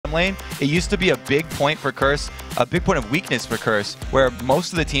bottom lane, it used to be a big point for Curse, a big point of weakness for Curse, where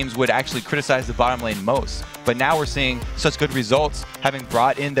most of the teams would actually criticize the bottom lane most. But now we're seeing such good results, having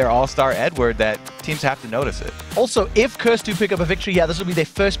brought in their all-star Edward, that teams have to notice it. Also, if Curse do pick up a victory here, this will be their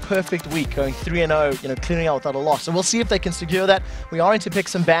first perfect week, going 3-0, you know, clearing out without a loss. So we'll see if they can secure that. We are into pick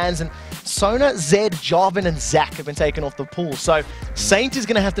some bans, and Sona, Zed, Jarvan, and Zac have been taken off the pool. So Saint is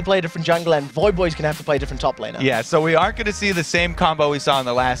going to have to play a different jungler, and Voyboy is going to have to play a different top laner. Yeah, so we aren't going to see the same combo we saw in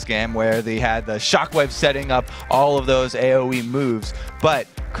the last game, where they had the Shockwave setting up all of those AoE moves, but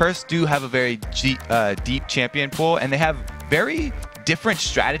Curse do have a very deep champion pool, and they have very different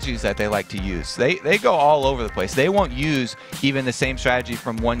strategies that they like to use. They go all over the place. They won't use even the same strategy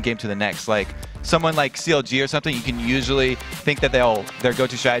from one game to the next. Like someone like CLG or something, you can usually think that their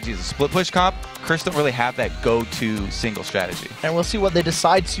go-to strategy is a split push comp. Curse don't really have that go-to single strategy. And we'll see what they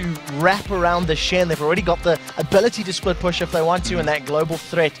decide to wrap around the Shen. They've already got the ability to split push if they want to, and that global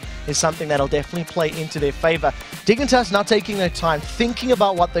threat is something that'll definitely play into their favor. Dignitas now taking their time, thinking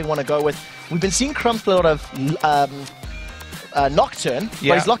about what they want to go with. We've been seeing Crumbzz play a lot of Nocturne, but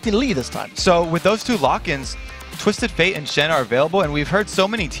he's locked in Lee this time. So with those two lock-ins, Twisted Fate and Shen are available, and we've heard so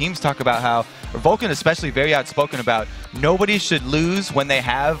many teams talk about how, Vulcan especially very outspoken about, nobody should lose when they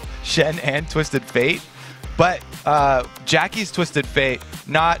have Shen and Twisted Fate. But Nyjacky's Twisted Fate,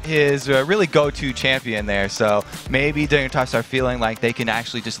 not his really go-to champion there, so maybe Dignitas are feeling like they can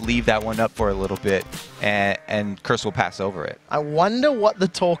actually just leave that one up for a little bit, and Curse will pass over it. I wonder what the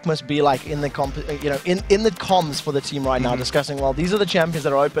talk must be like in the in the comms for the team right now, discussing, well, these are the champions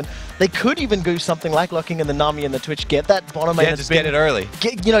that are open. They could even do something like locking in the Nami and the Twitch, get that bottom lane. Yeah, just get it early.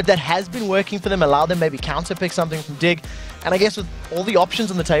 That has been working for them, allow them maybe counter pick something from Dig. And I guess with all the options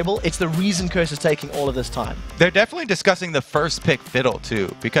on the table, it's the reason Curse is taking all of this time. They're definitely discussing the first pick Fiddle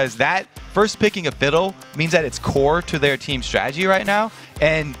too, because that first picking a Fiddle means that it's core to their team strategy right now,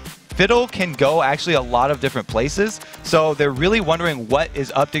 and Fiddle can go actually a lot of different places, so they're really wondering what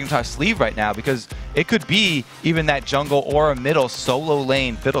is up Dignitas' sleeve right now, because it could be even that jungle or a middle solo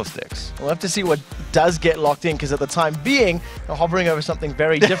lane Fiddlesticks. We'll have to see what does get locked in, because at the time being, they're hovering over something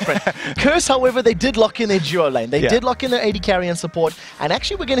very different. Curse, however, they did lock in their duo lane. They did lock in their AD carry and support, and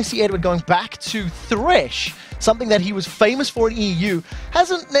actually we're going to see Edward going back to Thresh, something that he was famous for in EU.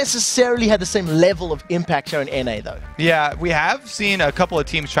 Hasn't necessarily had the same level of impact here in NA, though. Yeah, we have seen a couple of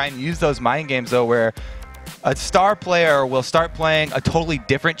teams try and use those mind games, though, where a star player will start playing a totally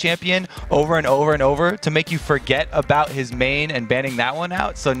different champion over and over and over to make you forget about his main and banning that one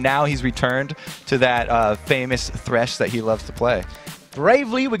out. So now he's returned to that famous Thresh that he loves to play.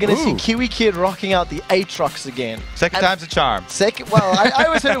 Bravely, we're going to see KiWiKiD rocking out the Aatrox again. Second time's a charm. Well, I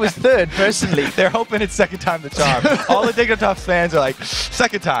always heard it was third, personally. They're hoping it's second time the charm. All the Dignitas fans are like,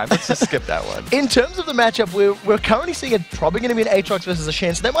 second time, let's just skip that one. In terms of the matchup, we're currently seeing it probably going to be an Aatrox versus a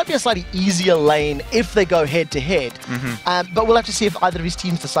Shen, so that might be a slightly easier lane if they go head-to-head. But we'll have to see if either of these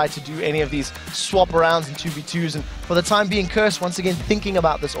teams decide to do any of these swap-arounds and 2v2s, and for the time being, Curse, once again, thinking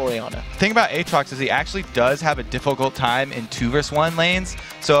about this Orianna. The thing about Aatrox is he actually does have a difficult time in 2v1 lanes,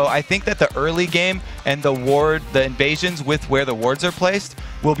 so I think that the early game and the invasions with where the wards are placed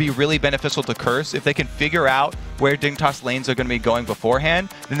will be really beneficial to Curse. If they can figure out where Dignitas lanes are going to be going beforehand,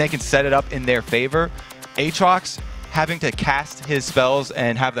 then they can set it up in their favor. Aatrox having to cast his spells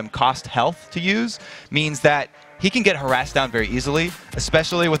and have them cost health to use means that he can get harassed down very easily,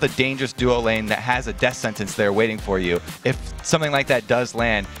 especially with a dangerous duo lane that has a death sentence there waiting for you. If something like that does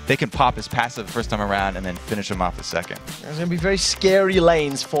land, they can pop his passive the first time around and then finish him off the second. There's going to be very scary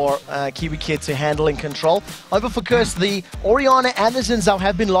lanes for KiWiKiD to handle and control. Over for Curse, the Orianna and the Xin Zhao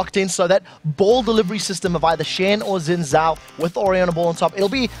have been locked in, so that ball delivery system of either Shen or Xin Zhao with the Orianna ball on top, it'll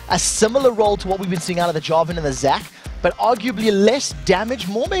be a similar role to what we've been seeing out of the Jarvan and the Zac, but arguably less damage,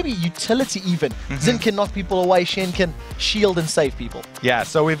 more maybe utility even. Xin can knock people away, Shen can shield and save people. Yeah,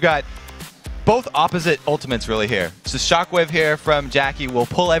 so we've got both opposite ultimates really here. So Shockwave here from Nyjacky will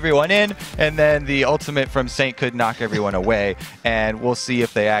pull everyone in, and then the ultimate from Saint could knock everyone away. And we'll see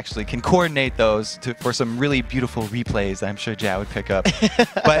if they actually can coordinate those for some really beautiful replays that I'm sure Ja would pick up.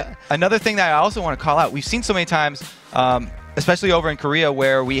 But another thing that I also want to call out, we've seen so many times, especially over in Korea,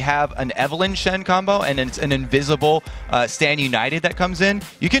 where we have an Evelynn Shen combo and it's an invisible Stand United that comes in.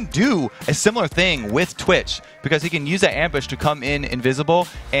 You can do a similar thing with Twitch, because he can use that ambush to come in invisible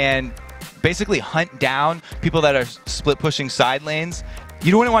and basically hunt down people that are split pushing side lanes.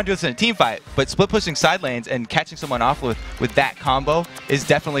 You don't want to do this in a team fight, but split pushing side lanes and catching someone off with that combo is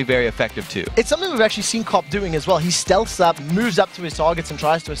definitely very effective too. It's something we've actually seen Cop doing as well. He stealths up, moves up to his targets and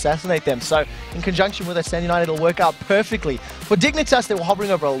tries to assassinate them. So in conjunction with a Stand United, it'll work out perfectly. For Dignitas, they were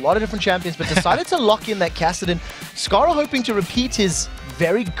hovering over a lot of different champions, but decided to lock in that Kassadin. Scarra hoping to repeat his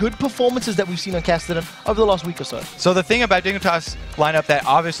very good performances that we've seen on Castellan over the last week or so. So the thing about Dignitas lineup that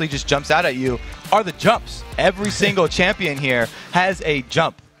obviously just jumps out at you are the jumps. Every single champion here has a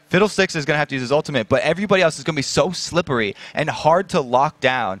jump. Fiddlesticks is going to have to use his ultimate, but everybody else is going to be so slippery and hard to lock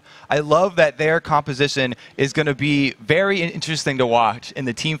down. I love that their composition is going to be very interesting to watch in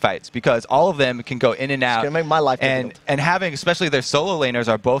the team fights because all of them can go in and out. It's going to make my life difficult. And having, especially their solo laners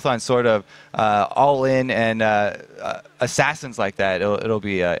are both on sort of all-in and assassins like that, it'll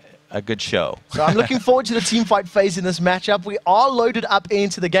be a good show. So I'm looking forward to the team fight phase in this matchup. We are loaded up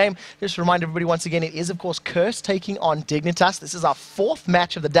into the game. Just to remind everybody once again, it is, of course, Curse taking on Dignitas. This is our 4th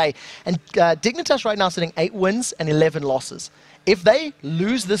match of the day. And Dignitas right now sitting 8 wins and 11 losses. If they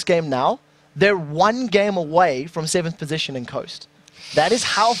lose this game now, they're 1 game away from 7th position in Coast. That is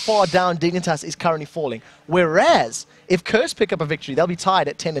how far down Dignitas is currently falling. Whereas, if Curse pick up a victory, they'll be tied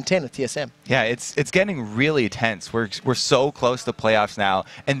at 10-10 with TSM. Yeah, it's getting really tense. We're so close to playoffs now.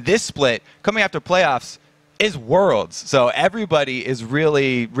 And this split, coming after playoffs, is Worlds. So everybody is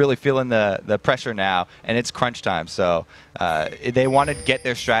really, really feeling the pressure now, and it's crunch time. So they want to get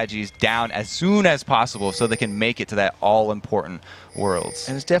their strategies down as soon as possible so they can make it to that all-important Worlds.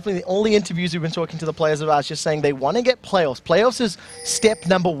 And it's definitely the only interviews we've been talking to the players about, just saying they want to get playoffs. Playoffs is step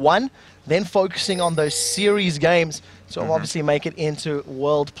number 1, then focusing on those series games. So obviously make it into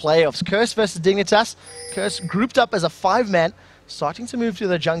World Playoffs. Curse versus Dignitas. Curse grouped up as a 5-man, starting to move to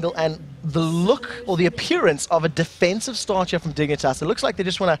the jungle, and the look or the appearance of a defensive starter from Dignitas. It looks like they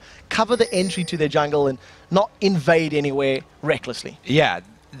just want to cover the entry to their jungle and not invade anywhere recklessly. Yeah,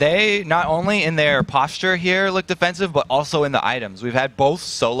 they not only in their posture here look defensive, but also in the items. We've had both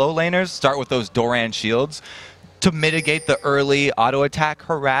solo laners start with those Doran shields to mitigate the early auto attack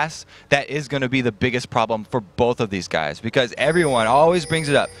harass. That is going to be the biggest problem for both of these guys because everyone always brings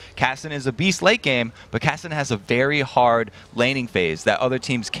it up. Cassian is a beast late game, but Cassian has a very hard laning phase that other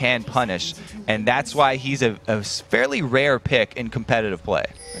teams can punish, and that's why he's a fairly rare pick in competitive play.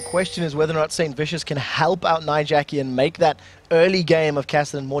 The question is whether or not Saintvicious can help out Nyjacky and make that early game of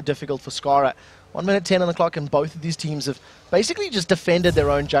Castellan more difficult for Scarra. 1 minute 10 on the clock, and both of these teams have basically just defended their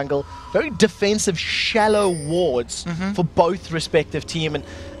own jungle. Very defensive, shallow wards for both respective team, and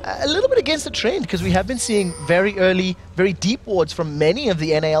a little bit against the trend because we have been seeing very early, very deep wards from many of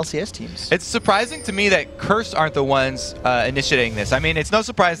the NALCS teams. It's surprising to me that Curse aren't the ones initiating this. I mean, it's no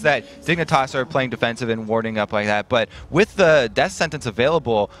surprise that Dignitas are playing defensive and warding up like that, but with the death sentence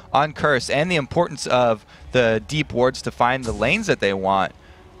available on Curse and the importance of the deep wards to find the lanes that they want,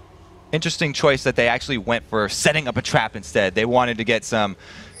 interesting choice that they actually went for setting up a trap instead. They wanted to get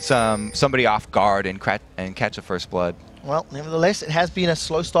somebody off guard and catch a first blood. Well, nevertheless, it has been a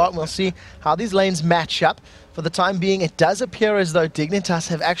slow start, and we'll see how these lanes match up. For the time being, it does appear as though Dignitas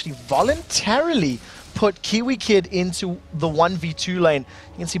have actually voluntarily put KiWiKiD into the 1v2 lane.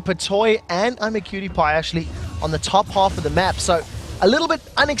 You can see Patoy and Imaqtpie actually on the top half of the map. So a little bit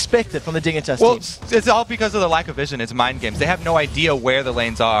unexpected from the Dignitas team. It's all because of the lack of vision. It's mind games. They have no idea where the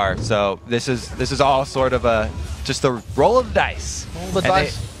lanes are. So this is all sort of just a roll of the dice. Roll the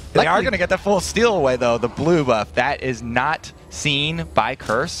dice. They are going to get the full steal away, though, the blue buff. That is not seen by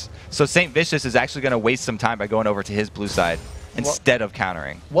Curse. So Saintvicious is actually going to waste some time by going over to his blue side instead of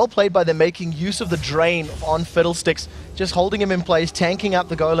countering. Well played by them, making use of the drain on Fiddlesticks, just holding him in place, tanking up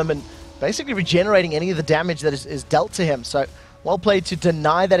the golem, and basically regenerating any of the damage that is dealt to him. So well played to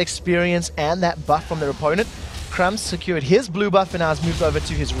deny that experience and that buff from their opponent. Crumbzz secured his blue buff and now has moved over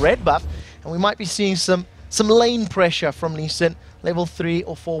to his red buff, and we might be seeing some lane pressure from Lee Sin, level 3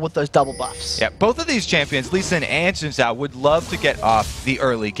 or 4 with those double buffs. Yeah, both of these champions, Lee Sin and Xin Zhao, would love to get off the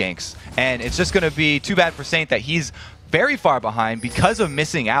early ganks, and it's just going to be too bad for Saint that he's very far behind because of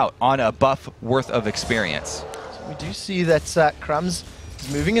missing out on a buff worth of experience. So we do see that Crumbzz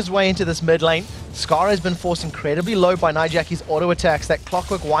is moving his way into this mid lane. Scarra has been forced incredibly low by Nyjacky's auto attacks. That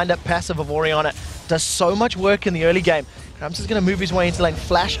clockwork wind-up passive of Orianna does so much work in the early game. Crumbzz is going to move his way into lane.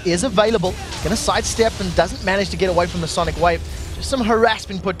 Flash is available. Going to sidestep and doesn't manage to get away from the Sonic Wave. Just some harass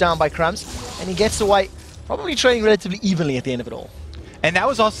being put down by Crumbzz, and he gets away, probably trading relatively evenly at the end of it all. And that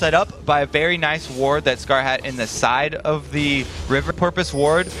was all set up by a very nice ward that Scar had in the side of the River Purpose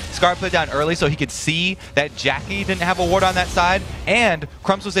ward. Scar put it down early so he could see that Nyjacky didn't have a ward on that side, and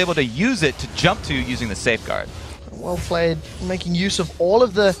Crumbzz was able to use it to jump to using the safeguard. Well played, making use of all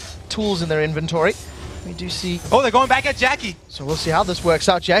of the tools in their inventory. We do see... Oh, they're going back at Nyjacky. So we'll see how this works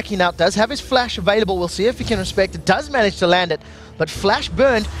out. Nyjacky now does have his flash available. We'll see if he can respect it. Does manage to land it, but flash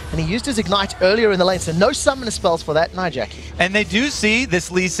burned, and he used his ignite earlier in the lane, so no summoner spells for that Nyjacky. And they do see this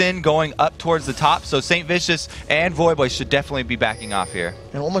Lee Sin going up towards the top, so Saintvicious and Voyboy should definitely be backing off here.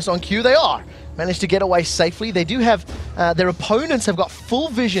 And almost on cue they are. Managed to get away safely. They do have... their opponents have got full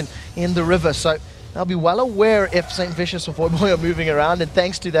vision in the river, so they'll be well aware if Saintvicious or Voyboy are moving around, and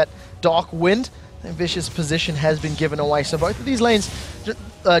thanks to that dark wind, Saintvicious' position has been given away. So both of these lanes,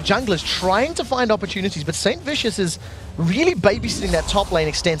 junglers trying to find opportunities, but Saintvicious is really babysitting that top lane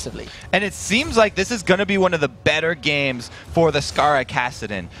extensively. And it seems like this is going to be one of the better games for the Scarra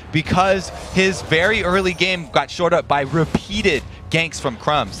Kassadin, because his very early game got shored up by repeated ganks from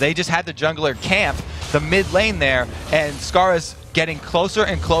Crumbzz. They just had the jungler camp the mid lane there, and Scarra's getting closer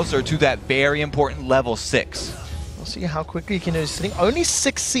and closer to that very important level 6. We'll see how quickly he can do. He's sitting only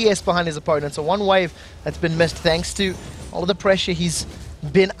 6 CS behind his opponent, so one wave that's been missed thanks to all of the pressure he's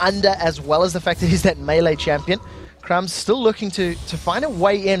been under, as well as the fact that he's that melee champion. Crumbzz still looking to find a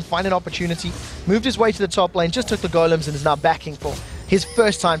way in, find an opportunity, moved his way to the top lane, just took the golems, and is now backing for his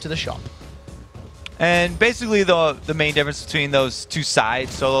first time to the shop. And basically the main difference between those two side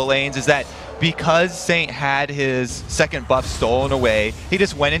solo lanes is that because Saint had his second buff stolen away, he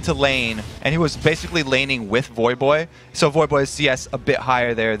just went into lane, and he was basically laning with Voyboy. So Voyboy's CS a bit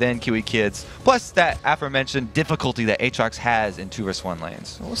higher there than KiWiKiD's, plus that aforementioned difficulty that Aatrox has in 2vs1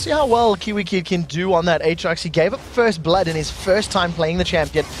 lanes. We'll see how well KiWiKiD can do on that Aatrox. He gave up first blood in his first time playing the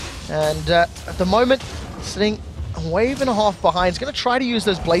champion, and at the moment, sitting a wave and a half behind. He's going to try to use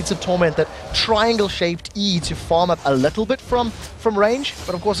those Blades of Torment, that triangle-shaped E, to farm up a little bit from range,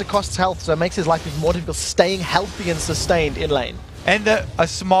 but of course it costs health, so it makes his life even more difficult staying healthy and sustained in lane. And a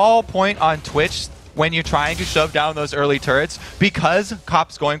small point on Twitch, when you're trying to shove down those early turrets, because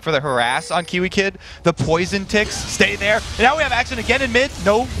Cop's going for the harass on KiWiKiD, the poison ticks stay there. And now we have action again in mid,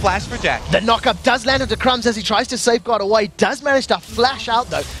 no flash for Jack. The knockup does land onto Crumbzz as he tries to safeguard away, does manage to flash out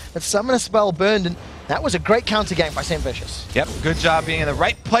though, but summoner spell burned, and that was a great counter game by Saintvicious. Yep, good job being in the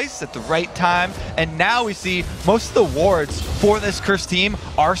right place at the right time. And now we see most of the wards for this Curse team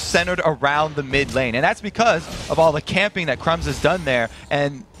are centered around the mid lane. And that's because of all the camping that Crumbzz has done there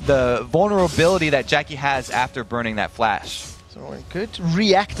and the vulnerability that Nyjacky has after burning that flash. So a good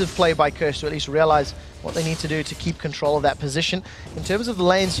reactive play by Curse to at least realize what they need to do to keep control of that position. In terms of the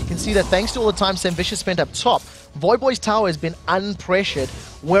lanes, you can see that thanks to all the time Saintvicious spent up top, Voyboy's tower has been unpressured,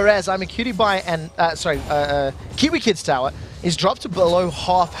 whereas Imaqtpie and KiWiKiD's tower is dropped to below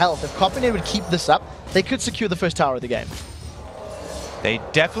half health. If Copenhagen would keep this up, they could secure the first tower of the game. They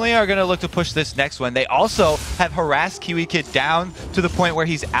definitely are going to look to push this next one. They also have harassed KiWiKiD down to the point where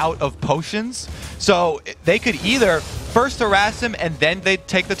he's out of potions. So they could either first harass him and then they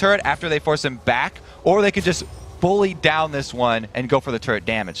take the turret after they force him back, or they could just bully down this one and go for the turret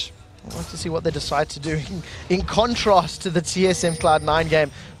damage. I'd like to see what they decide to do in contrast to the TSM Cloud9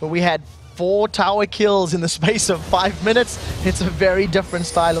 game, where we had 4 tower kills in the space of 5 minutes. It's a very different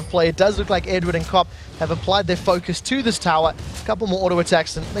style of play. It does look like Edward and Cop have applied their focus to this tower. A couple more auto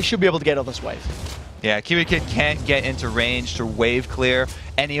attacks and they should be able to get on this wave. Yeah, KiWiKiD can't get into range to wave clear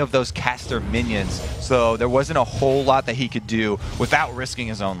any of those caster minions, so there wasn't a whole lot that he could do without risking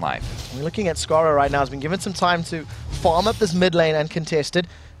his own life. We're looking at Scarra right now. He's been given some time to farm up this mid lane and contest it.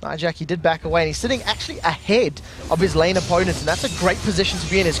 Nyjacky did back away, and he's sitting actually ahead of his lane opponents, and that's a great position to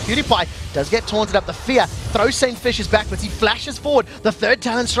be in. His KiWiKiD does get taunted up. The fear throws Saintvicious backwards. He flashes forward. The third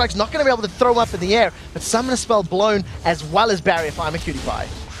talent strike's not going to be able to throw him up in the air, but summoner spell blown as well as barrier for KiWiKiD.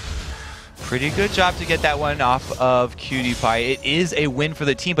 Pretty good job to get that one off of KiWiKiD. It is a win for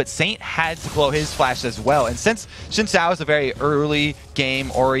the team, but Saint had to blow his flash as well. And since Xin Zhao is a very early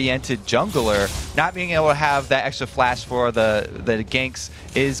game-oriented jungler, not being able to have that extra flash for the ganks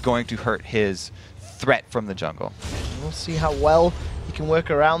is going to hurt his threat from the jungle. We'll see how well he can work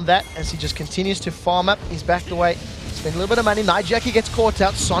around that as he just continues to farm up. He's backed away. Spend a little bit of money. Nyjacky gets caught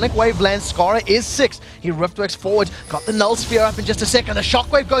out. Sonic Wave lands. Scarra is 6. He riftworks forward. Got the Null Sphere up in just a second. The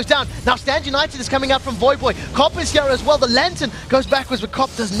Shockwave goes down. Now Stand United is coming out from Voyboy. Cop is here as well. The Lantern goes backwards, but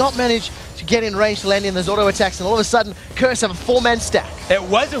Cop does not manage to get in range to land in those auto attacks. And all of a sudden, Curse have a 4-man stack. It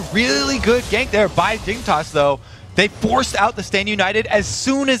was a really good gank there by Dignitas, though. They forced out the Stand United as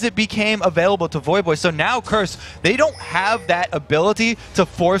soon as it became available to Voyboy. So now Curse, they don't have that ability to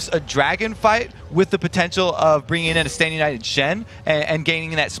force a dragon fight with the potential of bringing in a Stand United Shen and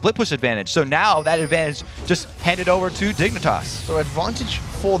gaining that split push advantage. So now that advantage just handed over to Dignitas. So advantage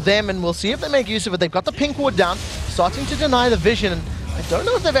for them, and we'll see if they make use of it. They've got the pink ward down, starting to deny the vision. And I don't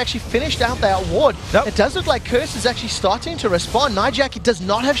know if they've actually finished out that ward. Nope. It does look like Curse is actually starting to respond. Nyjacky does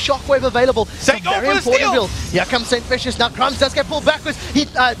not have Shockwave available. Saint, go for the steal! Build. Here comes Saintvicious. Now Crumbzz does get pulled backwards. He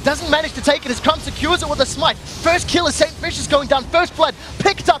doesn't manage to take it as Crumbzz secures it with a smite. First kill is Saintvicious going down. First blood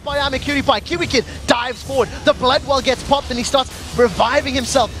picked up by Imaqtpie. KiWiKiD dives forward. The blood well gets popped and he starts reviving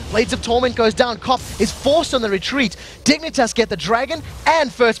himself. Blades of Torment goes down. Kopp is forced on the retreat. Dignitas get the dragon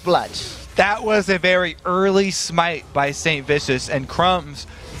and first blood. That was a very early smite by Saintvicious, and Crumbzz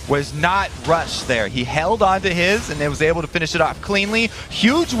was not rushed there. He held on to his and was able to finish it off cleanly.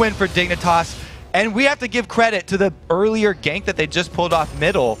 Huge win for Dignitas. And we have to give credit to the earlier gank that they just pulled off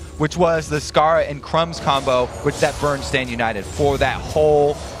middle, which was the Scarra and Crumbzz combo, which that burned Stand United for that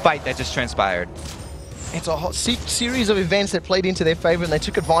whole fight that just transpired. It's a whole series of events that played into their favor, and they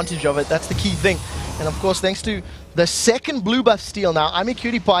took advantage of it. That's the key thing. And of course, thanks to the second blue buff steal now,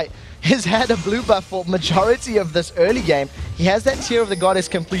 Imaqtpie has had a blue buff for majority of this early game. He has that Tear of the Goddess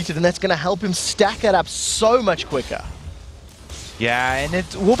completed, and that's going to help him stack it up so much quicker. Yeah, and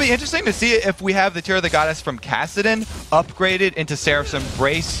it will be interesting to see if we have the Tear of the Goddess from Kassadin upgraded into Seraph's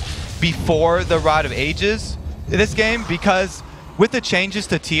Embrace before the Rod of Ages in this game, because with the changes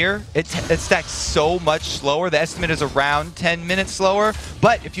to tier, it stacks so much slower. The estimate is around 10 minutes slower.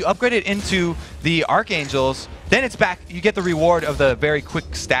 But if you upgrade it into the Archangels, then it's back. You get the reward of the very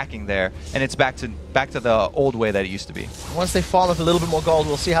quick stacking there, and it's back to the old way that it used to be. Once they farm up a little bit more gold,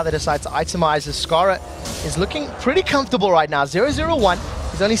 we'll see how they decide to itemize. As Scarra is looking pretty comfortable right now.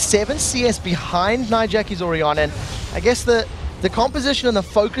 0-0-1. He's only 7 CS behind Nyjacky's Orianna, and I guess the composition and the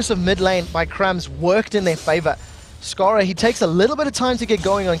focus of mid lane by Crumbzz worked in their favor. Scarra, he takes a little bit of time to get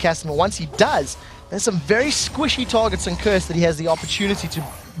going on Kassadin, but once he does, there's some very squishy targets on Curse that he has the opportunity to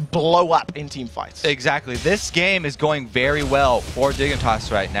blow up in team fights. Exactly. This game is going very well for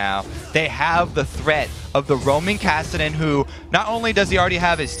Dignitas right now. They have the threat of the roaming Kassadin, who not only does he already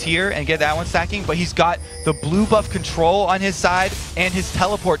have his tier and get that one stacking, but he's got the blue buff control on his side and his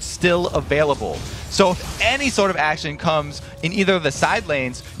teleport still available. So if any sort of action comes in either of the side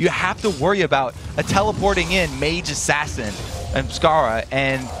lanes, you have to worry about a teleporting in Mage Assassin and Scarra,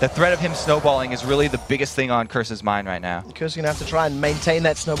 and the threat of him snowballing is really the biggest thing on Curse's mind right now. Curse is going to have to try and maintain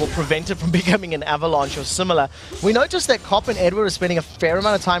that snowball, prevent it from becoming an avalanche or similar. We noticed that Kopp and Edward are spending a fair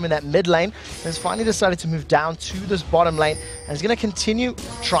amount of time in that mid lane, and has finally decided to move down to this bottom lane, and is going to continue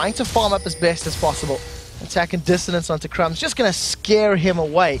trying to farm up as best as possible. Attack and dissonance onto Crumbzz, just going to scare him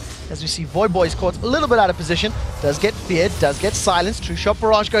away. As we see Voyboy is caught a little bit out of position, does get feared, does get silenced. True Shot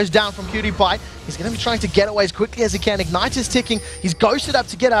Barrage goes down from KiWiKiD. He's going to be trying to get away as quickly as he can. Ignite is ticking, he's ghosted up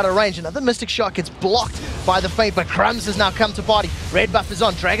to get out of range. Another Mystic Shot gets blocked by the Fate, but Crumbzz has now come to party. Red buff is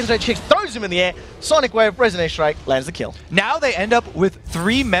on, Dragon's Rage kicks, throws him in the air. Sonic Wave, Resonate Strike, lands the kill. Now they end up with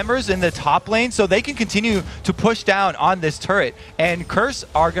 3 members in the top lane, so they can continue to push down on this turret. And Curse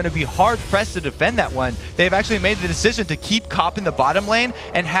are going to be hard-pressed to defend that one. They've actually made the decision to keep Kopp in the bottom lane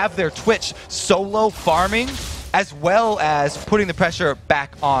and have their Twitch solo farming, as well as putting the pressure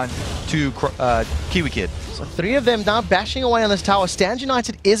back on to KiWiKiD. So 3 of them now bashing away on this tower. Stand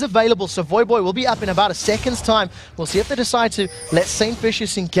United is available, so Voyboy will be up in about a second's time. We'll see if they decide to let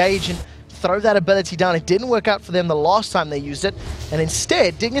Saintvicious engage and throw that ability down. It didn't work out for them the last time they used it, and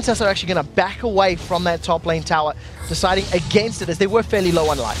instead Dignitas are actually going to back away from that top lane tower, deciding against it as they were fairly low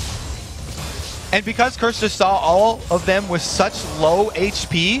on life. And because Curse just saw all of them with such low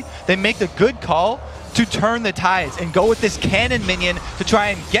HP, they make the good call to turn the tides and go with this cannon minion to try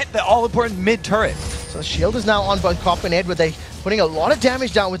and get the all-important mid-turret. So the shield is now on both Kopp and Edward. They're putting a lot of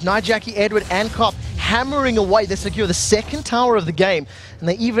damage down with Nyjacky, Edward, and Kopp hammering away. They secure the second tower of the game, and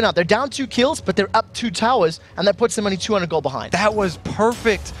they even out. They're down 2 kills, but they're up 2 towers, and that puts them only 200 gold behind. That was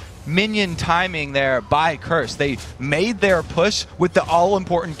perfect minion timing there by Curse. They made their push with the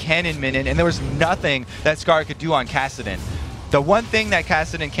all-important cannon minion, and there was nothing that Scarra could do on Kassadin. The one thing that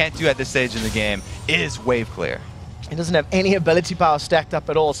Kassadin can't do at this stage in the game is wave clear. He doesn't have any ability power stacked up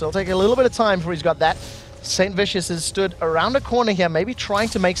at all, so it'll take a little bit of time before he's got that. Saintvicious has stood around a corner here, maybe trying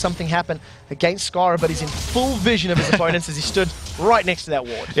to make something happen against Scarra, but he's in full vision of his opponents as he stood right next to that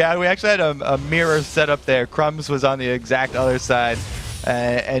ward. Yeah, we actually had a mirror set up there. Crumbzz was on the exact other side,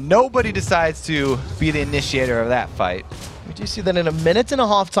 and nobody decides to be the initiator of that fight. We do see that in a minute and a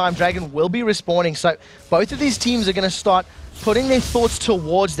half time, Dragon will be respawning, so both of these teams are going to start putting their thoughts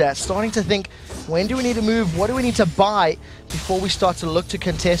towards that, starting to think, when do we need to move, what do we need to buy before we start to look to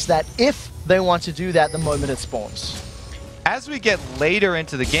contest that, if they want to do that the moment it spawns. As we get later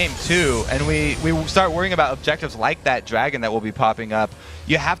into the game too, and we start worrying about objectives like that dragon that will be popping up,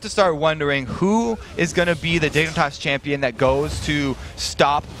 you have to start wondering who is going to be the Dignitas champion that goes to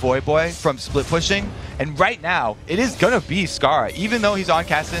stop Voyboy from split pushing. And right now, it is going to be Scarra. Even though he's on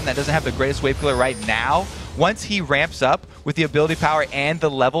Kassadin that doesn't have the greatest wave killer right now, once he ramps up with the ability power and the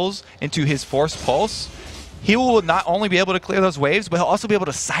levels into his Force Pulse, he will not only be able to clear those waves, but he'll also be able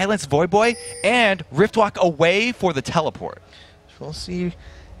to silence Voyboy and Riftwalk away for the teleport. We'll see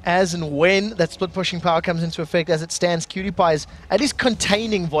as and when that split pushing power comes into effect. As it stands, KiWiKiD is at least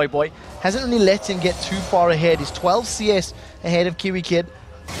containing Voyboy. Hasn't really let him get too far ahead. He's 12 CS ahead of KiWiKiD.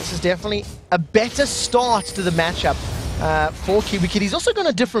 This is definitely a better start to the matchup for KiWiKiD. He's also got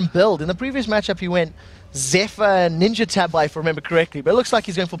a different build. In the previous matchup, he went Zephyr and Ninja Tabby, if I remember correctly, but it looks like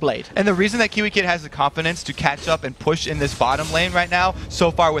he's going for Blade. And the reason that KiWiKiD has the confidence to catch up and push in this bottom lane right now,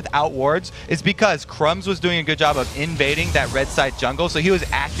 so far without wards, is because Crumbzz was doing a good job of invading that red side jungle, so he was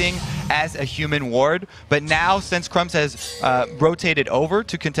acting as a human ward. But now, since Crumbzz has rotated over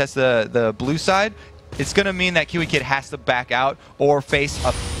to contest the blue side, it's going to mean that KiWiKiD has to back out or face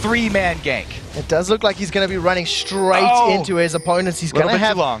a 3-man gank. It does look like he's going to be running straight into his opponents. He's going to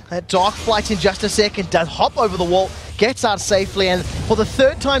have that Dark Flight in just a second, does hop over the wall, gets out safely, and for the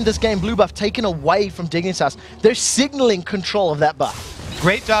third time this game, blue buff taken away from Dignitas. They're signaling control of that buff.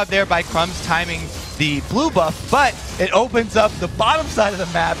 Great job there by Crumbzz timing the blue buff, but it opens up the bottom side of the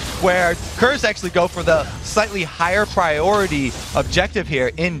map where KRS actually go for the slightly higher priority objective here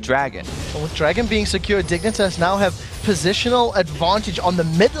in Dragon. Well, with Dragon being secured, Dignitas now have positional advantage on the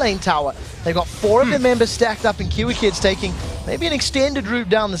mid lane tower. They've got 4 of their members stacked up, and KiWiKid's taking maybe an extended route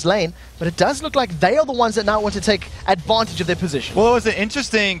down this lane, but it does look like they are the ones that now want to take advantage of their position. Well, it was an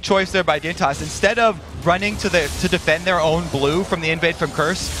interesting choice there by Dignitas. Instead of running to defend their own blue from the invade from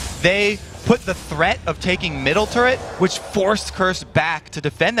KRS, they put the threat of taking middle turret, which forced KRS back to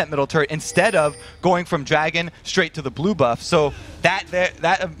defend that middle turret instead of going from Dragon straight to the blue buff. So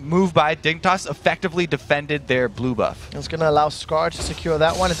that move by Dignitas effectively defended their blue buff. It's going to allow Scarra to secure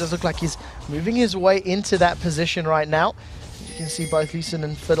that one. It does look like he's moving his way into that position right now. You can see both Leeson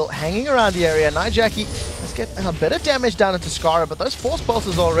and Fiddle hanging around the area. Nyjacky, let's get a bit of damage down into Scarra, but those Force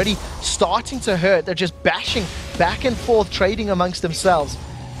Pulses are already starting to hurt. They're just bashing back and forth, trading amongst themselves.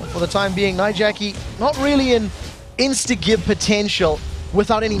 But for the time being, Nyjacky not really in insta-give potential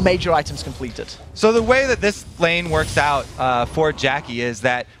without any major items completed. So the way that this lane works out for Jacky is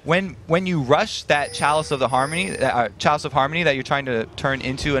that when you rush that Chalice of Harmony that you're trying to turn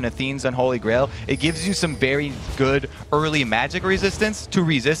into an Athene's Unholy Grail, it gives you some very good early magic resistance to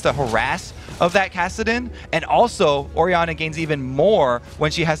resist the harass of that Kassadin, and also Orianna gains even more when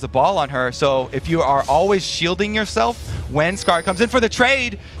she has the ball on her. So if you are always shielding yourself when Scarra comes in for the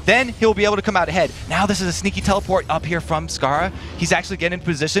trade, then he'll be able to come out ahead. Now this is a sneaky teleport up here from Scarra. He's actually getting in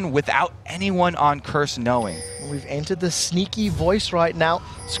position without anyone on KRS knowing. We've entered the sneaky voice right now.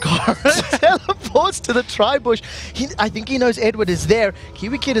 Scarra teleports to the tri-bush. I think he knows Edward is there.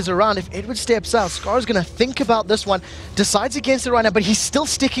 KiWiKiD is around. If Edward steps out, Scarra's going to think about this one. Decides against it right now, but he's still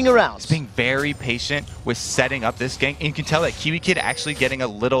sticking around. He's being very patient with setting up this gank. And you can tell that KiWiKiD actually getting a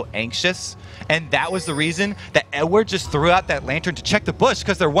little anxious. And that was the reason that Edward just threw out that lantern to check the bush,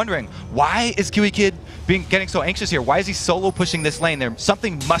 because they're wondering, why is KiWiKiD getting so anxious here? Why is he solo pushing this lane?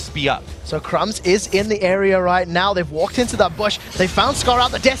 Something must be up. So Crumbzz is in the area right now. They've walked into that bush. They found Scarra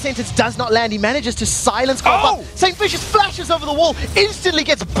out. The death sentence does not land. He manages to silence Scarra. Oh! Saintvicious flashes over the wall, instantly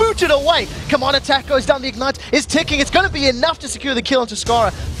gets booted away. Come on, attack goes down. The Ignite is ticking. It's going to be enough to secure the kill onto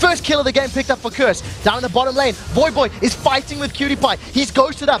Scarra. First kill of the game picked up for KRS. Down in the bottom lane, Voyboy is fighting with KiWiKiD. He's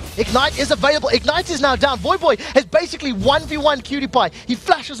ghosted up. Ignite is available. Ignite is now down. Voyboy has basically 1v1 KiWiKiD. He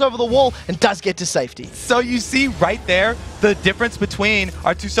flashes over the wall and does get to safety. So you see right there the difference between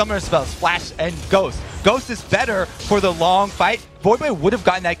our two summoner spells, Flash and Ghost. Ghost is better for the long fight. Voyboy would have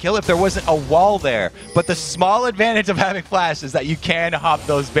gotten that kill if there wasn't a wall there. But the small advantage of having Flash is that you can hop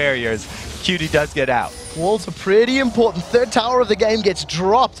those barriers. Cutie does get out. Walls are pretty important. Third tower of the game gets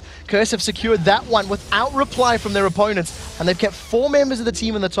dropped. KRS have secured that one without reply from their opponents. And they've kept 4 members of the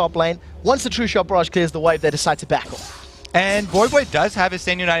team in the top lane. Once the True Shot Barrage clears the wave, they decide to back off. And Voyboy does have his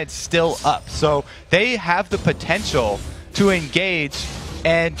Stand United still up. So they have the potential to engage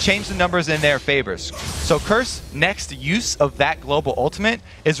and change the numbers in their favors. So KRS' next use of that global ultimate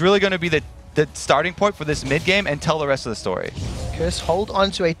is really going to be the starting point for this mid game and tell the rest of the story. KRS hold on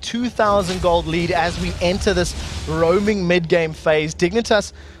to a 2,000 gold lead as we enter this roaming mid game phase.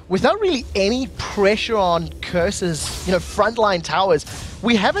 Dignitas, without really any pressure on KRS's frontline towers,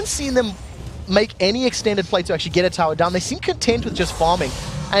 we haven't seen them make any extended play to actually get a tower down. They seem content with just farming,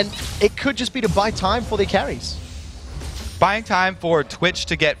 and it could just be to buy time for their carries. buying time for Twitch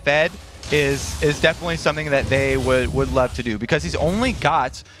to get fed is definitely something that they would love to do, because he's only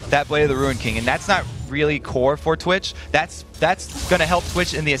got that Blade of the Ruined King, and that's not really core for Twitch. That's going to help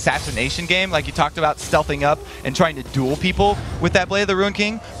Twitch in the assassination game, like you talked about, stealthing up and trying to duel people with that Blade of the Ruined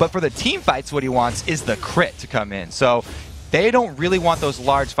King. But for the team fights, what he wants is the crit to come in. So they don't really want those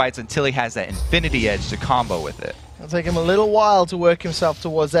large fights until he has that Infinity Edge to combo with it. It'll take him a little while to work himself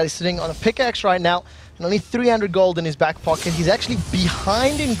towards that. He's sitting on a pickaxe right now and only 300 gold in his back pocket. He's actually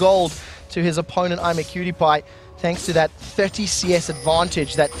behind in gold to his opponent, Imaqtpie, thanks to that 30 CS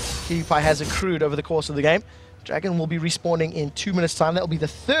advantage that KiWiKiD has accrued over the course of the game. Dragon will be respawning in 2 minutes' time. That will be the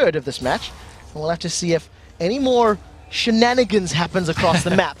third of this match. And we'll have to see if any more shenanigans happens across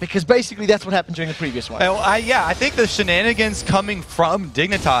the map, because basically that's what happened during the previous one. Well, yeah, I think the shenanigans coming from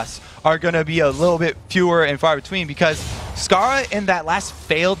Dignitas are going to be a little bit fewer and far between, because Scarra in that last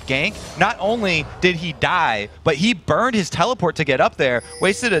failed gank, not only did he die, but he burned his teleport to get up there,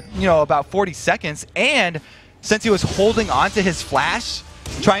 wasted about 40 seconds, and since he was holding on to his flash,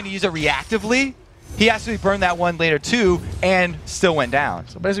 trying to use it reactively, he actually burned that one later too, and still went down.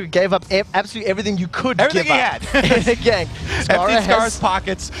 So basically gave up absolutely everything you could everything give up he had. in the game. Emptied Scarra's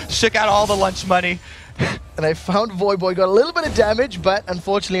pockets, shook out all the lunch money. And they found Voyboy, got a little bit of damage, but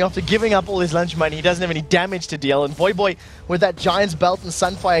unfortunately after giving up all his lunch money, he doesn't have any damage to deal. And Voyboy, with that Giant's Belt and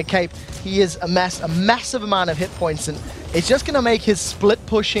Sunfire Cape, he has amassed a massive amount of hit points, and it's just going to make his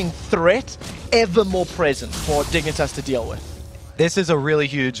split-pushing threat ever more present for Dignitas to deal with. This is a really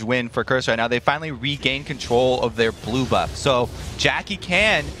huge win for Curse right now. They finally regained control of their blue buff. So Nyjacky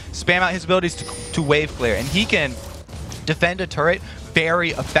can spam out his abilities to wave clear, and he can defend a turret very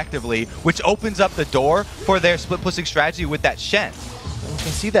effectively, which opens up the door for their split-pushing strategy with that Shen. And you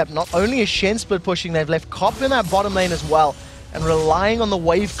can see that not only is Shen split-pushing, they've left Cop in that bottom lane as well, and relying on the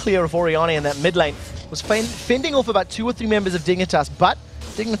wave clear of Oriana in that mid lane, was fending off about 2 or 3 members of Dignitas, but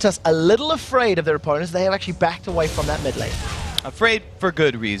Dignitas a little afraid of their opponents. They have actually backed away from that mid lane. Afraid for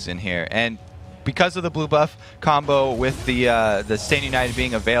good reason here, and because of the blue buff combo with the Stand United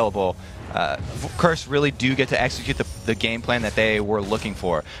being available, Curse really do get to execute the game plan that they were looking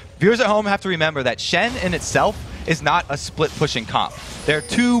for. Viewers at home have to remember that Shen in itself is not a split pushing comp. There are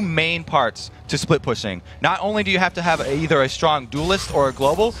 2 main parts to split pushing. Not only do you have to have either a strong duelist or a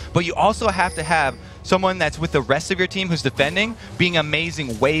global, but you also have to have someone that's with the rest of your team who's defending being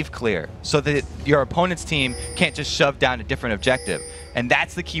amazing wave clear, so that your opponent's team can't just shove down a different objective. And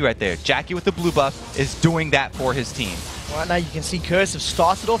that's the key right there. Nyjacky with the blue buff is doing that for his team. Right now you can see Curse have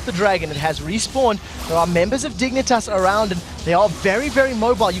started off the Dragon. It has respawned. There are members of Dignitas around, and they are very, very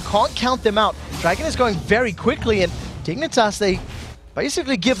mobile. You can't count them out. Dragon is going very quickly, and Dignitas, they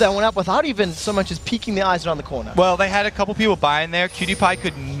basically give that one up without even so much as peeking their eyes around the corner. Well, they had a couple people buying there. KiWiKiD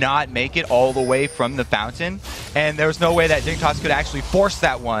could not make it all the way from the fountain, and there was no way that Dignitas could actually force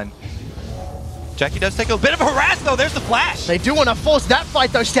that one. Nyjacky does take a bit of a harass, though. There's the flash. They do want to force that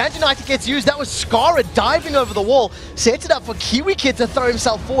fight, though. Stand United gets used. That was Scarra diving over the wall. Sets it up for KiWiKiD to throw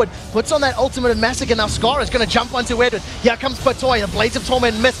himself forward. Puts on that ultimate and massacre. Now Scarra's going to jump onto Edward. Here comes Patoy. The Blades of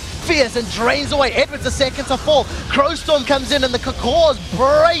Torment miss. Fierce and drains away. Edward's the second to fall. Crowstorm comes in, and the Kakors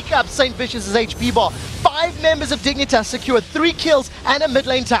break up Saintvicious' HP bar. 5 members of Dignitas secured 3 kills and a mid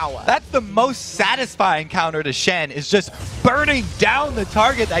lane tower. That's the most satisfying counter to Shen, is just burning down the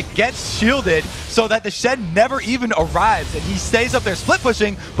target that gets shielded so that the Shen never even arrives, and he stays up there split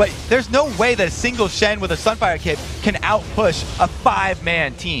pushing, but there's no way that a single Shen with a Sunfire Cape can outpush a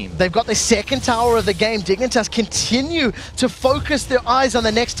 5-man team. They've got the second tower of the game. Dignitas continue to focus their eyes on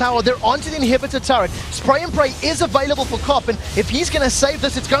the next tower. They're onto the inhibitor turret. Spray and Pray is available for Cop, and if he's going to save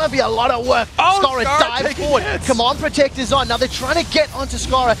this, it's going to be a lot of work. Scarra dives forward. Command Protect is on. Now they're trying to get onto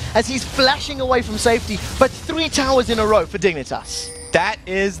Scarra as he's flashing away from safety, but 3 towers in a row for Dignitas. That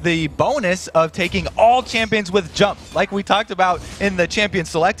is the bonus of taking all champions with jump. Like we talked about in the champion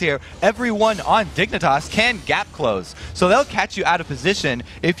select here, everyone on Dignitas can gap close. So they'll catch you out of position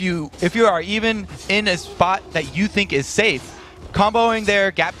if you are even in a spot that you think is safe. Comboing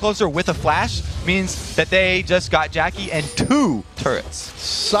their gap closer with a flash means that they just got Nyjacky and 2 turrets.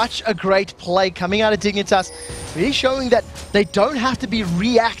 Such a great play coming out of Dignitas, really showing that they don't have to be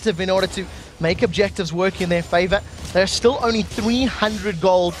reactive in order to make objectives work in their favor. They're still only 300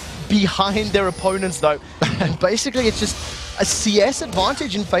 gold behind their opponents, though. And basically, it's just a CS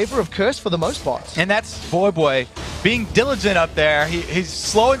advantage in favor of Curse for the most part. And that's Voyboy being diligent up there. He's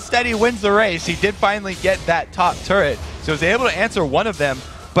slow and steady, wins the race. He did finally get that top turret, so he was able to answer one of them.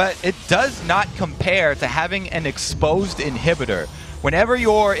 But it does not compare to having an exposed inhibitor. Whenever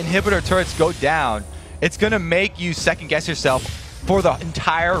your inhibitor turrets go down, it's going to make you second guess yourself for the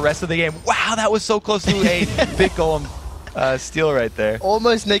entire rest of the game. Wow, that was so close to a big golem Steal right there.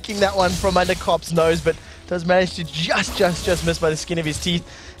 Almost nicking that one from under Cop's nose, but does manage to just miss by the skin of his teeth.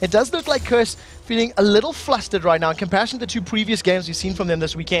 It does look like Curse feeling a little flustered right now in comparison to 2 previous games we've seen from them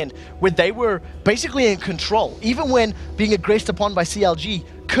this weekend, where they were basically in control. Even when being aggressed upon by CLG,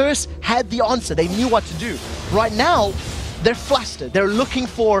 Curse had the answer. They knew what to do. Right now, they're flustered. They're looking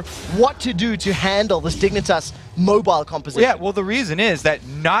for what to do to handle this Dignitas mobile composition. Yeah, well, the reason is that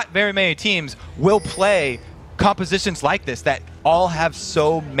not very many teams will play compositions like this that all have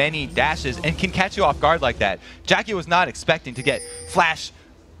so many dashes and can catch you off guard like that. Nyjacky was not expecting to get Flash,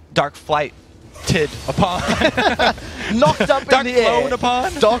 Dark Flight, upon. Knocked up in the air. Flown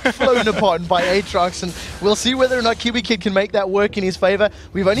upon. Dark flown upon by Aatrox, and we'll see whether or not KiWiKiD can make that work in his favor.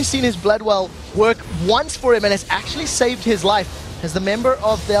 We've only seen his Bloodwell work once for him, and it's actually saved his life. As the member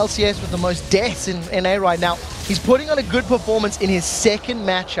of the LCS with the most deaths in NA right now, he's putting on a good performance in his second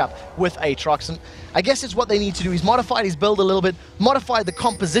matchup with Aatrox, and I guess it's what they need to do. He's modified his build a little bit, modified the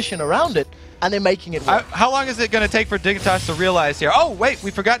composition around it, and they're making it work. How long is it going to take for Dignitas to realize here, oh, wait, we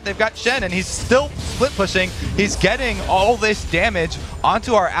forgot they've got Shen, and he's still split pushing. He's getting all this damage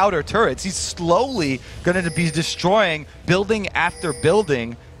onto our outer turrets. He's slowly going to be destroying building after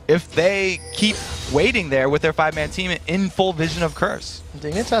building if they keep waiting there with their 5-man team in full vision of Curse.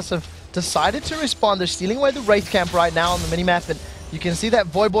 Dignitas have decided to respond. They're stealing away the Wraith camp right now on the minimap, and you can see that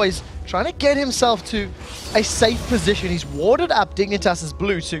Voyboy's trying to get himself to a safe position. He's warded up Dignitas'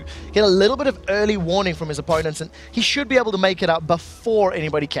 blue to get a little bit of early warning from his opponents, and he should be able to make it out before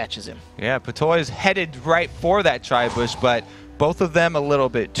anybody catches him. Yeah, Patoy is headed right for that tri-bush, but both of them a little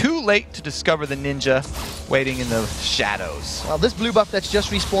bit too late to discover the ninja waiting in the shadows. Well, this blue buff that's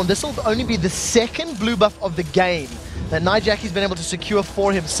just respawned, this will only be the second blue buff of the game that Nyjacky's been able to secure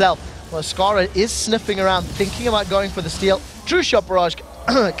for himself. Well, Scarra is sniffing around, thinking about going for the steal. True Shot Barrage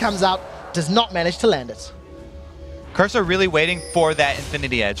comes out, does not manage to land it. Curse are really waiting for that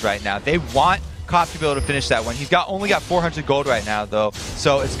Infinity Edge right now. They want Cop to be able to finish that one. He's only got 400 gold right now, though,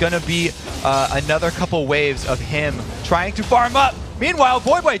 so it's going to be another couple waves of him trying to farm up. Meanwhile,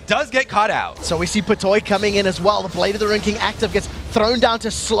 Voyboy does get caught out. So we see Patoy coming in as well. The Blade of the Rune King active gets thrown down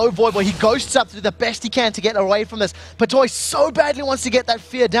to slow Voyboy. He ghosts up to do the best he can to get away from this. Patoy so badly wants to get that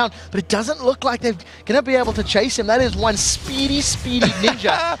fear down, but it doesn't look like they're going to be able to chase him. That is one speedy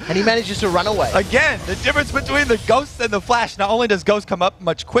ninja, and he manages to run away. Again, the difference between the Ghost and the Flash. Not only does Ghost come up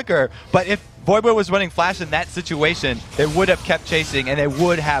much quicker, but if Voyboy was running Flash in that situation, they would have kept chasing and they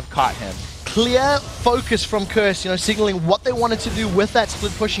would have caught him. Clear focus from Curse, signaling what they wanted to do with that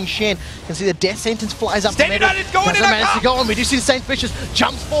split pushing Shen. You can see the death sentence flies up. Standing on it, going in. Doesn't manage to go on. We do see the Saintvicious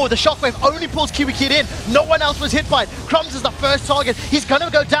jumps forward. The shockwave only pulls KiWiKiD in. No one else was hit by it. Crumbzz is the first target. He's going to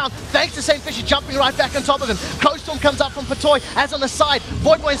go down thanks to Saintvicious jumping right back on top of him. Close Storm comes out from Patoy. As on the side,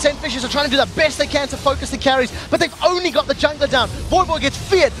 Voyboy and Saintvicious are trying to do the best they can to focus the carries, but they've only got the jungler down. Voyboy gets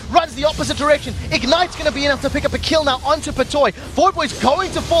feared, runs the opposite direction. Ignite's going to be enough to pick up a kill now onto Patoy. Voyboy's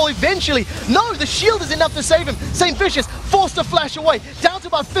going to fall eventually. No, the shield is enough to save him. Saintvicious forced to flash away, down to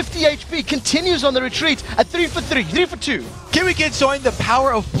about 50 HP, continues on the retreat at 3 for 2. KiWiKiD showing the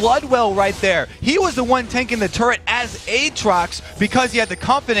power of Bloodwell right there. He was the one tanking the turret as Aatrox because he had the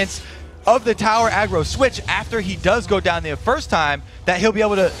confidence of the tower aggro switch after he does go down the first time that he'll be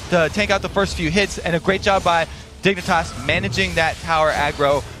able to tank out the first few hits, and a great job by Dignitas managing that tower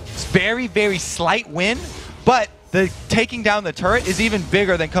aggro. It's very, very slight win, but the taking down the turret is even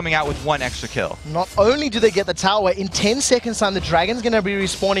bigger than coming out with one extra kill. Not only do they get the tower, in 10 seconds time the Dragon's going to be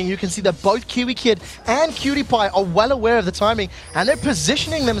respawning. You can see that both KiWiKiD and Pie are well aware of the timing, and they're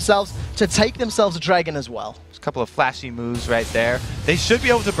positioning themselves to take themselves a Dragon as well. There's a couple of flashy moves right there. They should be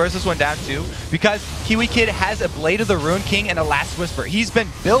able to burst this one down too, because KiWiKiD has a Blade of the Rune King and a Last Whisper. He's been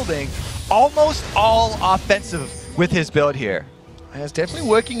building almost all offensive with his build here. And it's definitely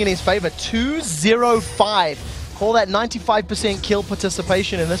working in his favor. 2-0-5. Call that 95% kill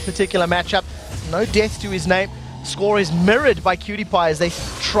participation in this particular matchup. No death to his name. Score is mirrored by Pie as they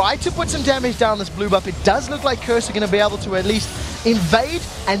try to put some damage down this blue buff. It does look like Curse are going to be able to at least invade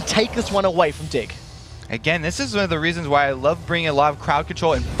and take this one away from Dig. Again, this is one of the reasons why I love bringing a lot of crowd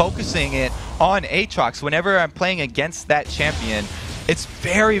control and focusing it on Aatrox. Whenever I'm playing against that champion, it's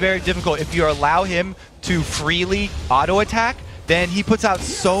very, very difficult. If you allow him to freely auto-attack, then he puts out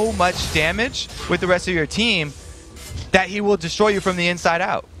so much damage with the rest of your team that he will destroy you from the inside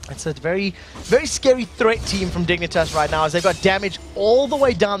out. It's a very, very scary threat team from Dignitas right now, as they've got damage all the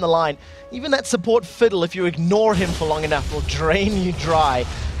way down the line. Even that support Fiddle, if you ignore him for long enough, will drain you dry.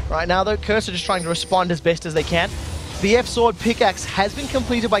 Right now, though, Curse are just trying to respond as best as they can. BF Sword Pickaxe has been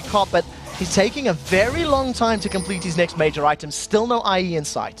completed by Cop, but he's taking a very long time to complete his next major item. Still no IE in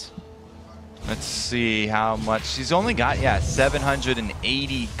sight. Let's see how much. He's only got,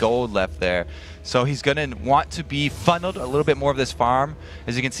 780 gold left there. So he's going to want to be funneled a little bit more of this farm.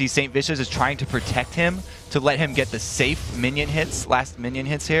 As you can see, Saintvicious is trying to protect him to let him get the safe minion hits, last minion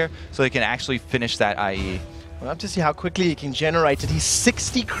hits here, so he can actually finish that IE. We'll have to see how quickly he can generate it. He's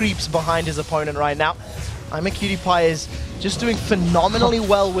 60 creeps behind his opponent right now. Imaqtpie is just doing phenomenally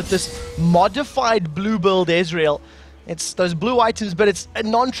well with this modified blue build Ezreal. It's those blue items, but it's a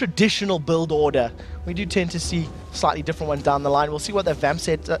non-traditional build order. We do tend to see slightly different ones down the line. We'll see what the Vamp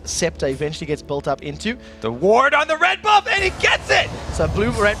Scepter eventually gets built up into. The ward on the red buff, and he gets it! So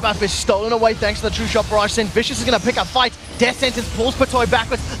blue-red buff is stolen away thanks to the True Shot Barrage. Saintvicious is going to pick up fight. Death Sentence pulls Patoy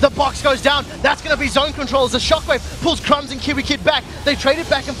backwards. The box goes down. That's going to be zone control as the Shockwave pulls Crumbzz and KiWiKiD back. They trade it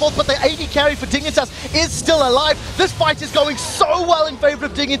back and forth, but the AD carry for Dignitas is still alive. This fight is going so well in favor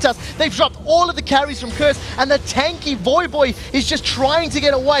of Dignitas. They've dropped all of the carries from Curse, and the tanky Voyboy is just trying to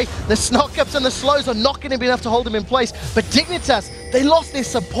get away. The Snockups and the slows are not going to be enough to hold him in place, but Dignitas, they lost their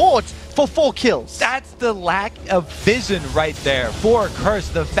support for 4 kills. That's the lack of vision right there for Curse.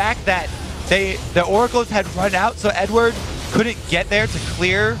 The fact that the Oracles had run out, so Edward couldn't get there to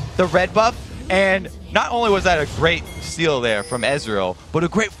clear the red buff. And not only was that a great steal there from Ezreal, but a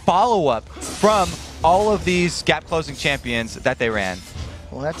great follow-up from all of these gap-closing champions that they ran.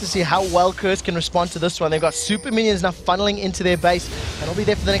 We'll have to see how well Curse can respond to this one. They've got super minions now funneling into their base, and they'll be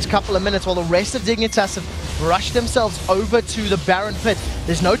there for the next couple of minutes while the rest of Dignitas have rushed themselves over to the Baron Pit.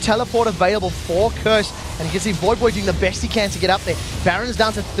 There's no teleport available for Curse, and you can see Voyboy doing the best he can to get up there. Baron's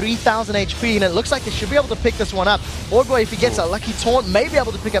down to 3,000 HP, and it looks like they should be able to pick this one up. Voyboy, if he gets a lucky taunt, may be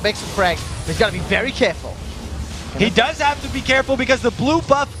able to pick up extra frags, but he's got to be very careful. He does have to be careful because the blue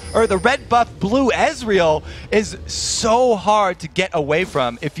buff, or the red buff blue Ezreal is so hard to get away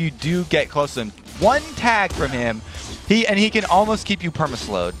from if you do get close to him. One tag from him, he can almost keep you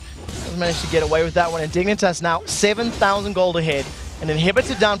permaslowed. Has managed to get away with that one, and Dignitas now 7,000 gold ahead, an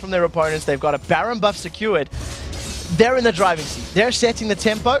inhibitor down from their opponents. They've got a Baron buff secured. They're in the driving seat. They're setting the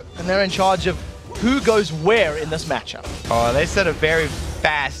tempo, and they're in charge of who goes where in this matchup. Oh, they set a very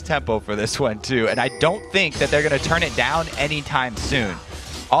fast tempo for this one too, and I don't think that they're going to turn it down anytime soon.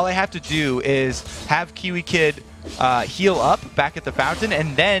 All they have to do is have KiWiKiD heal up back at the fountain,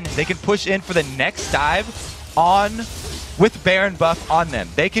 and then they can push in for the next dive on with Baron buff on them.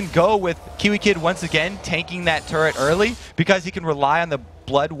 They can go with KiWiKiD once again tanking that turret early because he can rely on the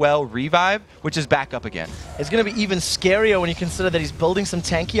Bloodwell revive, which is back up again. It's going to be even scarier when you consider that he's building some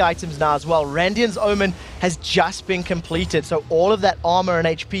tanky items now as well. Randian's Omen has just been completed, so all of that armor and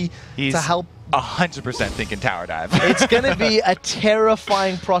HP to help. 100% thinking tower dive. It's going to be a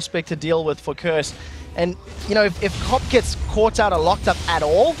terrifying prospect to deal with for Curse. And, you know, if Cop gets caught out or locked up at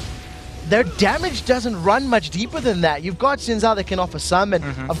all, their damage doesn't run much deeper than that. You've got Xin Zhao that can offer some, and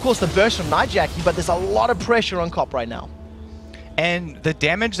of course the burst from Nyjacky, but there's a lot of pressure on Cop right now. And the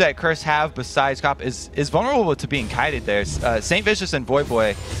damage that Curse have besides Cop is vulnerable to being kited there. Saintvicious and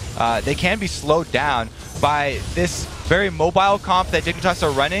Voyboy, they can be slowed down by this very mobile comp that Dignitas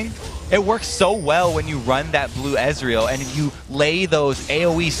are running. It works so well when you run that blue Ezreal and you lay those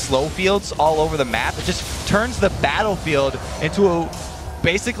AoE slow fields all over the map. It just turns the battlefield into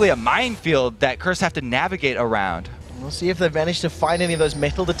basically a minefield that Curse have to navigate around. We'll see if they've managed to find any of those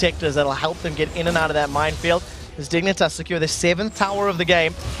metal detectors that'll help them get in and out of that minefield. As Dignitas secure the 7th tower of the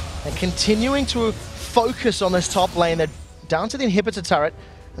game and continuing to focus on this top lane. They're down to the inhibitor turret,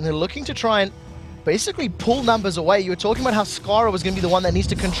 and they're looking to try and basically pull numbers away. You were talking about how Scarra was going to be the one that needs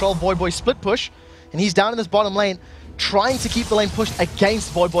to control Voyboy's split push, and he's down in this bottom lane trying to keep the lane pushed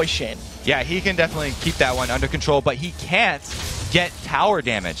against Voyboy Shen. Yeah, he can definitely keep that one under control, but he can't get tower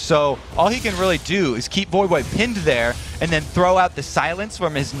damage. So all he can really do is keep Voyboy pinned there and then throw out the silence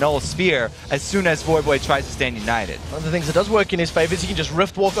from his null sphere as soon as Voyboy tries to stand united. One of the things that does work in his favor is he can just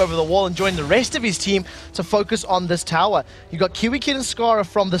rift walk over the wall and join the rest of his team to focus on this tower. You got KiWiKiD and Scarra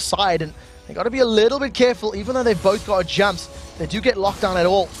from the side, and they got to be a little bit careful. Even though they've both got jumps, they do get locked down at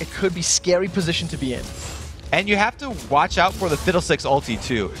all. It could be a scary position to be in. And you have to watch out for the Fiddlesticks ulti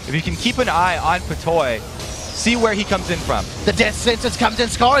too. If you can keep an eye on Patoy, see where he comes in from. The death sentence comes in.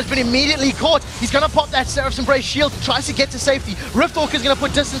 Scarra has been immediately caught. He's going to pop that Seraph's Embrace shield, tries to get to safety. Riftwalker is going to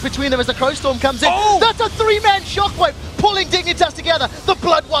put distance between them as the Crowstorm comes in. Oh! That's a 3-man shockwave pulling Dignitas together. The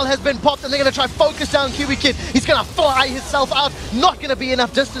Bloodwell has been popped, and they're going to try focus down KiWiKiD. He's going to fly himself out. Not going to be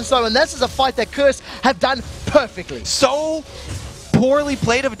enough distance though, and this is a fight that Curse have done perfectly. So poorly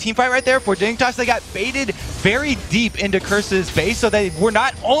played of a team fight right there for Dignitas. They got baited very deep into Curse's base, so they were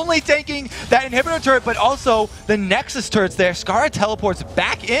not only taking that inhibitor turret, but also the Nexus turrets there. Scarra teleports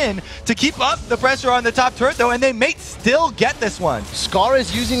back in to keep up the pressure on the top turret, though, and they may still get this one. Scarra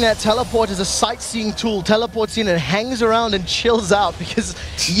is using that teleport as a sightseeing tool. Teleports in and hangs around and chills out because,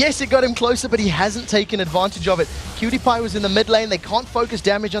 yes, it got him closer, but he hasn't taken advantage of it. KiWiKiD was in the mid lane. They can't focus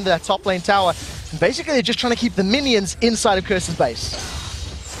damage under that top lane tower. And basically, they're just trying to keep the minions inside of Curse's base.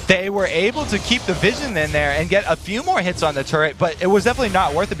 They were able to keep the vision in there and get a few more hits on the turret, but it was definitely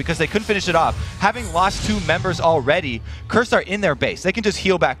not worth it because they couldn't finish it off. Having lost 2 members already, Curse are in their base. They can just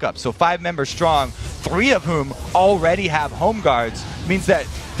heal back up. So 5 members strong, 3 of whom already have home guards, means that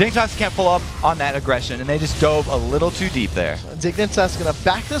Dignitas can't pull up on that aggression, and they just dove a little too deep there. Dignitas going to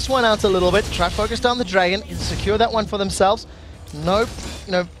back this one out a little bit, try to focus down the dragon, secure that one for themselves. No,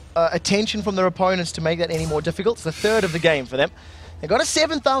 attention from their opponents to make that any more difficult. It's the 3rd of the game for them. They got a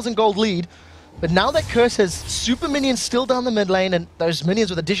 7,000 gold lead, but now that Curse has super minions still down the mid lane and those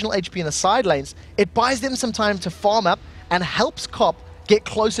minions with additional HP in the side lanes, it buys them some time to farm up and helps Cop get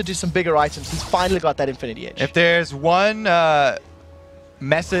closer to some bigger items. He's finally got that Infinity Edge. If there's one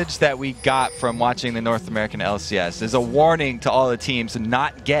message that we got from watching the North American LCS is a warning to all the teams to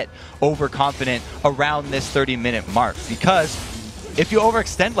not get overconfident around this 30-minute mark, because if you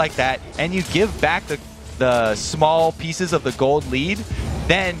overextend like that and you give back the small pieces of the gold lead,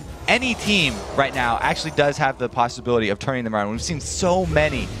 then any team right now actually does have the possibility of turning them around. We've seen so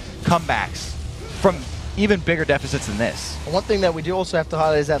many comebacks from even bigger deficits than this. One thing that we do also have to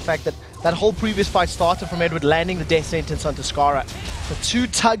highlight is that fact that that whole previous fight started from Edward landing the death sentence onto Scarra. The 2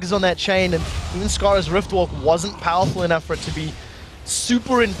 tugs on that chain, and even Scarra's Riftwalk wasn't powerful enough for it to be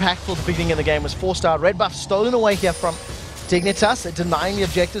super impactful at the beginning of the game. Was forced out. Red buff stolen away here from Dignitas. They're denying the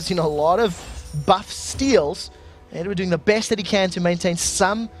objectives. A lot of buff steals. Edward doing the best that he can to maintain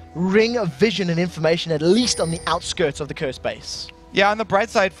some ring of vision and information, at least on the outskirts of the Curse base. Yeah, on the bright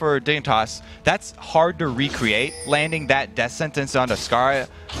side for Dignitas, that's hard to recreate. Landing that death sentence onto Scarra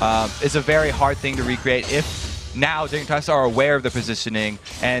is a very hard thing to recreate if now Dignitas are aware of the positioning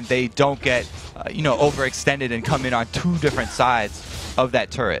and they don't get overextended and come in on 2 different sides of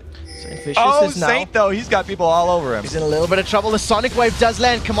that turret. Saintvicious is now, Saint, though, he's got people all over him. He's in a little bit of trouble. The Sonic Wave does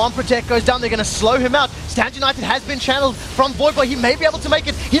land. Command Protect goes down. They're going to slow him out. Stand United has been channeled from Voyboy. He may be able to make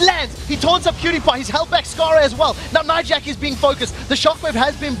it. He lands. He taunts up KiWiKiD. He's held back Scarra as well. Now Nyjacky is being focused. The Shockwave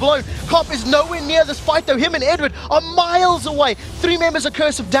has been blown. Cop is nowhere near this fight, though. Him and Edward are miles away. 3 members of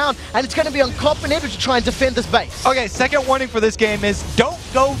Curse of down, and it's going to be on Cop and Edward to try and defend this base. Okay, second warning for this game is don't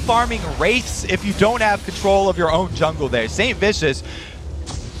go farming Wraiths if you don't have control of your own jungle there. Saintvicious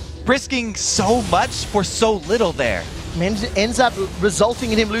risking so much for so little there. Ends up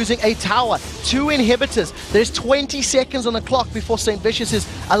resulting in him losing a tower, 2 inhibitors. There's 20 seconds on the clock before Saintvicious is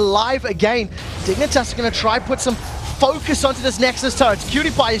alive again. Dignitas are going to try put some focus onto this Nexus turret.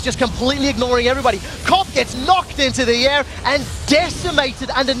 KiWiKiD is just completely ignoring everybody. Cop gets knocked into the air and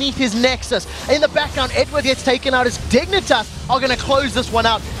decimated underneath his Nexus. In the background, Edward gets taken out as Dignitas are going to close this one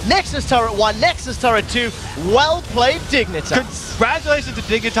out. Nexus turret 1, Nexus turret 2. Well played, Dignitas. Congratulations to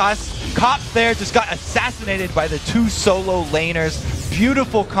Dignitas. Cop there just got assassinated by the 2 solo laners.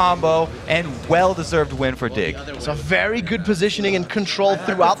 Beautiful combo and well-deserved win for Dig. So very good positioning and control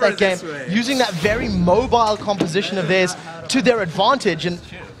throughout that game, using that very mobile composition of theirs to their advantage, and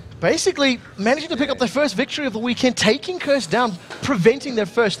basically managing to pick up their first victory of the weekend, taking Curse down, preventing their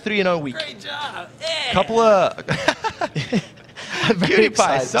first 3-0 week. Great job. Yeah. Couple of Very KiWiKiD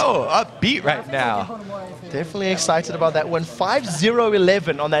excited. so upbeat right now. Definitely excited about that one.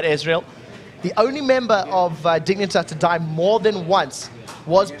 5-0-11 on that Ezreal. The only member of Dignitas to die more than once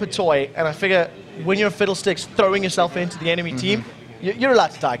was Patoy, and I figure when you're Fiddlesticks throwing yourself into the enemy team, you're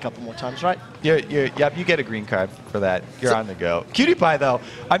allowed to die a couple more times, right? Yep, you get a green card for that. You're on the go. KiWiKiD, though,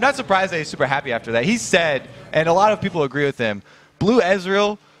 I'm not surprised that he's super happy after that. He said, and a lot of people agree with him, Blue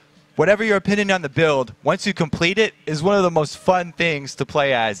Ezreal, whatever your opinion on the build, once you complete it, is one of the most fun things to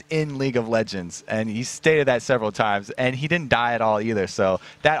play as in League of Legends. And he stated that several times, and he didn't die at all either. So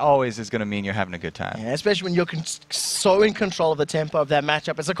that always is going to mean you're having a good time. Yeah, especially when you're so in control of the tempo of that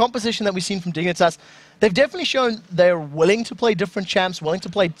matchup. It's a composition that we've seen from Dignitas. They've definitely shown they're willing to play different champs, willing to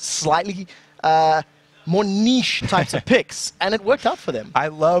play slightly more niche types of picks, and it worked out for them. I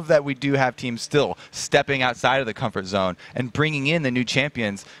love that we do have teams still stepping outside of the comfort zone and bringing in the new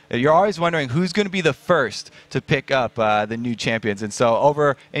champions. You're always wondering who's going to be the first to pick up the new champions. And so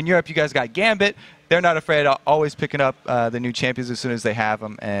over in Europe, you guys got Gambit. They're not afraid of always picking up the new champions as soon as they have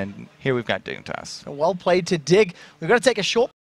them. And here we've got Dignitas. Well played to Dig. We've got to take a short